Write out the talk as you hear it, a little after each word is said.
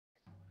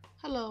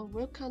Hello,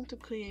 welcome to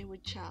Create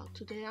with Child.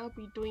 Today I'll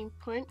be doing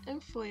print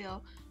and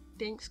foil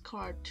thanks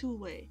card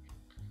two-way.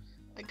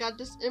 I got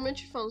this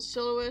image from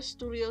Silhouette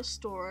Studio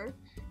store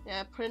and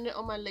I printed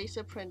on my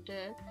laser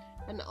printer,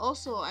 and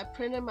also I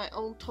printed my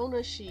own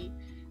toner sheet.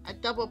 I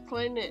double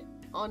printed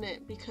on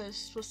it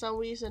because for some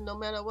reason no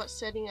matter what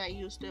setting I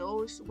use there's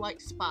always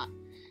white spot.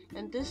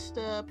 And this is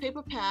the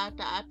paper pad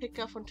that I picked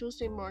up on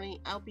Tuesday morning.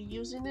 I'll be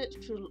using it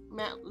to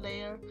matte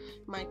layer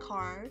my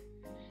card.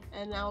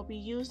 And I'll be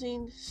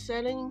using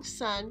Setting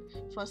Sun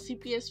for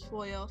CPS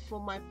foil for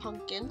my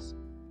pumpkins.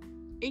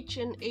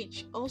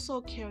 H&H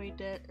also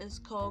carried it. It's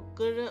called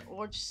Glitter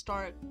Orange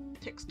Star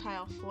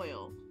Textile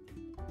Foil.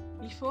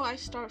 Before I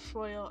start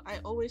foil, I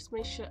always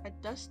make sure I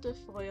dust the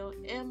foil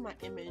and my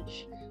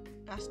image.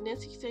 As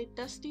Nancy said,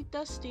 dusty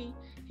dusty.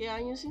 Here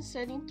I'm using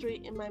setting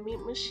 3 in my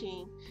mint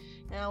machine,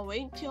 and I'll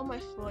wait until my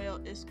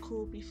foil is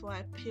cool before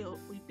I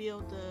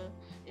rebuild the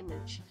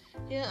image.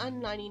 Here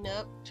I'm lining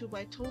up to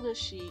my toner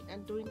sheet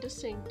and doing the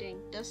same thing,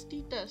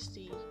 dusty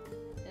dusty,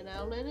 and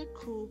I'll let it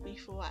cool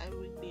before I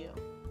rebuild.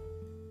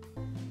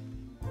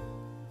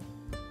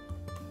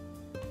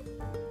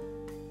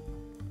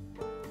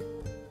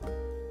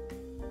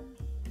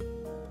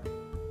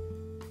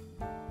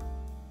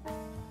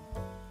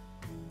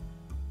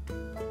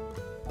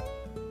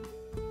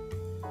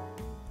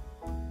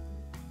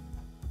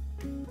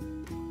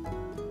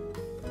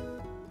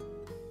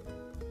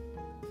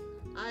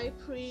 I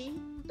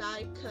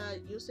pre-die cut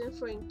using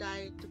frame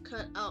die to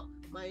cut out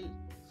my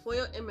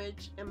foil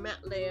image and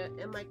matte layer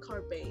and my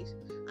card base.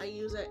 I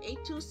use an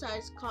A2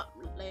 size card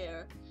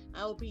layer.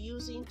 I will be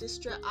using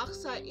Distress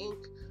Oxide ink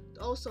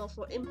also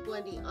for ink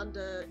blending on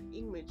the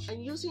image.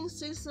 I'm using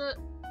Sisley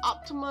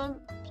Optimum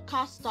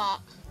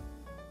cardstock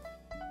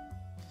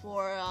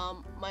for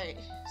my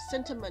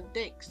sentiment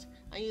inks.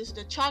 I use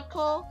the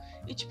charcoal.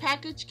 Each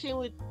package came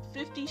with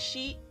 50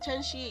 sheets,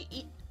 10 sheets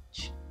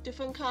each,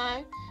 different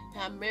kind.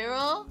 Have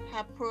mirror,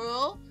 have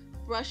pearl,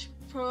 brush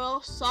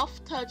pearl,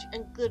 soft touch,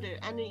 and glitter.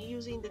 I'm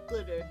using the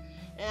glitter,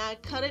 and I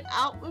cut it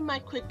out with my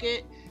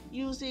Cricut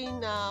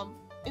using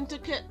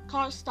intricate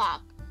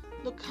cardstock.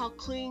 Look how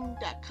clean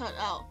that cut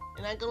out,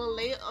 and I'm gonna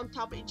lay it on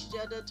top of each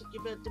other to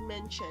give it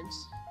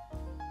dimensions.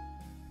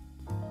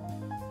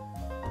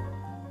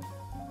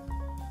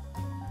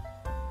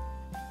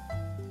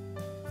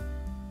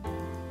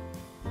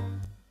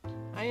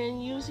 I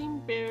am using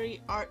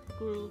Berry Art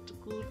Glue to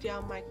glue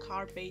down my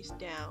card base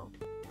down.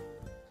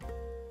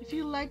 If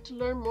you'd like to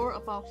learn more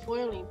about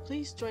foiling,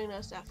 please join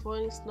us at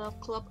Foiling Snuff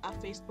Club at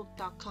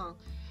Facebook.com.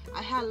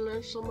 I had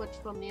learned so much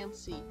from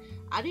Nancy.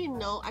 I didn't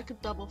know I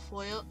could double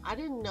foil. I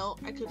didn't know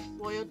I could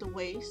foil the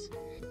waist.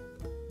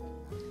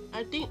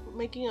 I think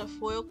making a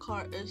foil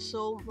card is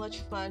so much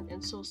fun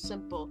and so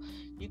simple.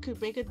 You could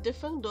make a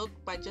different look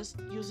by just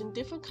using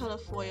different color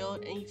foil,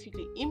 and if you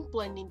could ink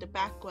blending the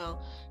background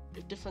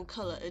with different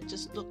color, it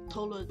just look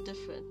totally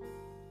different.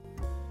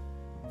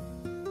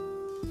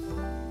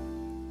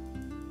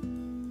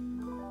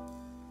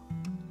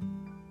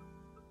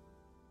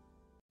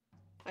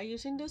 I'm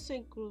using the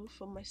same glue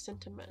for my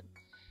sentiment.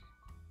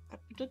 I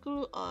put the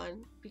glue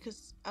on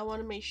because I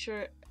want to make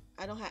sure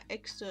I don't have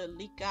extra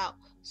leak out,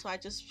 so I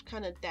just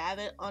kind of dab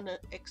it on the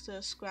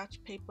extra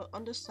scratch paper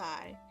on the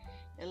side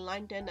and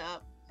line them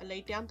up. I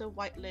lay down the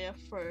white layer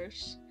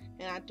first,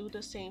 and I do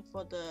the same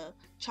for the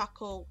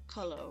charcoal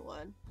color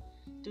one.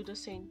 Do the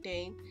same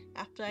thing.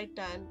 After I'm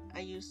done, I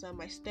use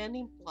my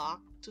standing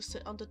block to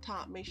sit on the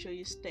top. Make sure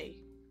you stay.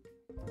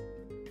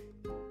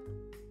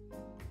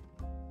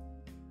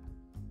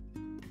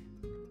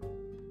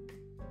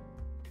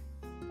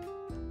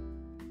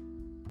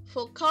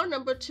 For card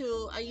number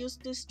 2, I use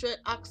Distress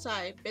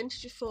Oxide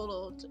Vintage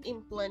Photo to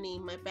ink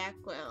blending my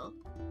background.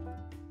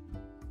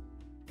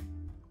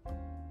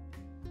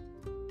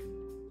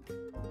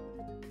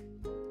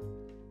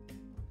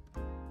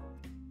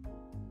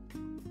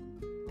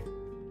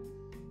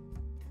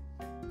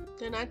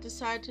 Then I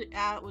decided to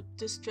add with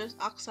Distress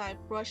Oxide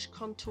Brush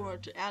Contour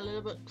to add a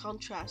little bit of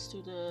contrast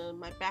to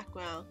my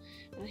background.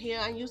 And here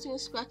I'm using a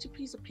scratchy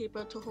piece of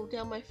paper to hold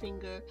down my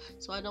finger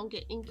so I don't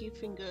get inky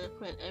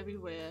fingerprint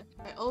everywhere.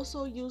 I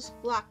also use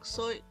black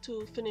soy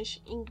to finish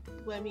ink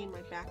blending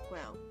my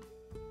background.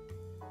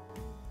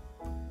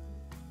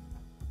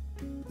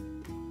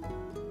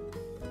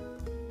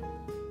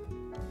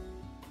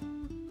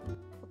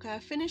 Okay, I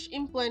finished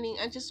ink blending.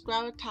 I just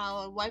grab a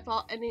towel and wipe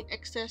out any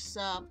excess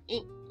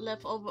ink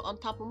left over on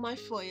top of my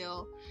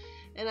foil,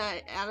 and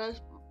I added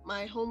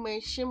my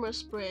homemade shimmer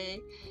spray,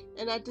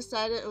 and I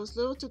decided it was a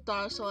little too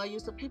dark, so I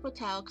used a paper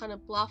towel kind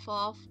of block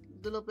off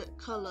a little bit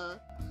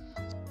color.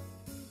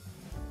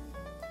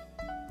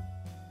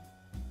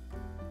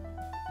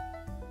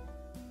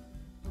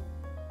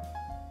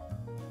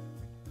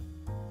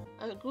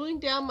 I'm gluing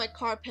down my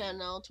card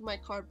panel to my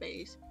card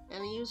base,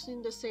 and I'm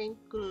using the same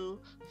glue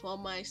for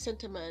my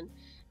sentiment.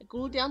 I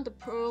glue down the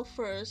pearl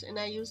first, and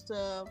I use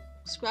the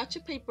scratchy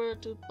paper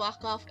to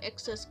block off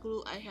excess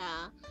glue I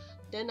have.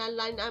 Then I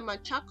line out my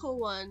charcoal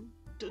one,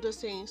 do the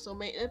same, so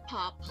make it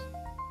pop.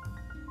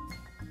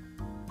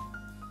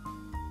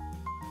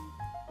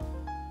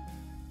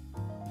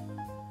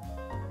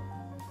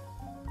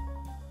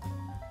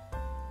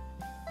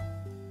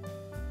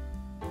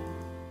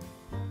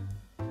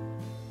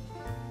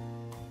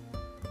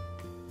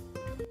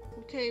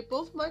 Okay,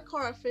 both my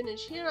cards are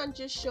finished. Here I'm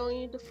just showing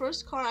you the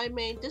first card I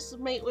made. This is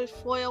made with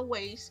foil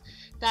waste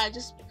that I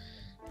just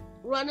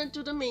run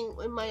into the ink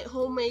with my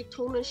homemade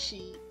toner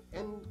sheet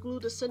and glue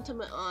the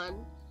sentiment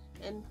on.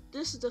 And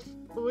this is the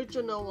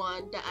original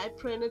one that I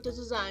printed the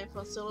design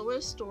from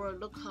Silhouette Store.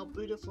 Look how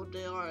beautiful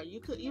they are.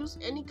 You could use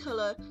any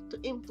color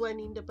to ink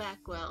blend in the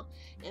background.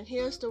 And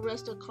here's the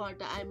rest of the card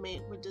that I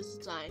made with this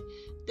design.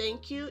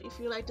 Thank you. If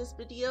you like this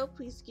video,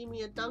 please give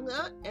me a thumbs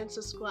up and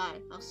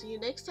subscribe. I'll see you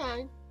next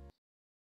time.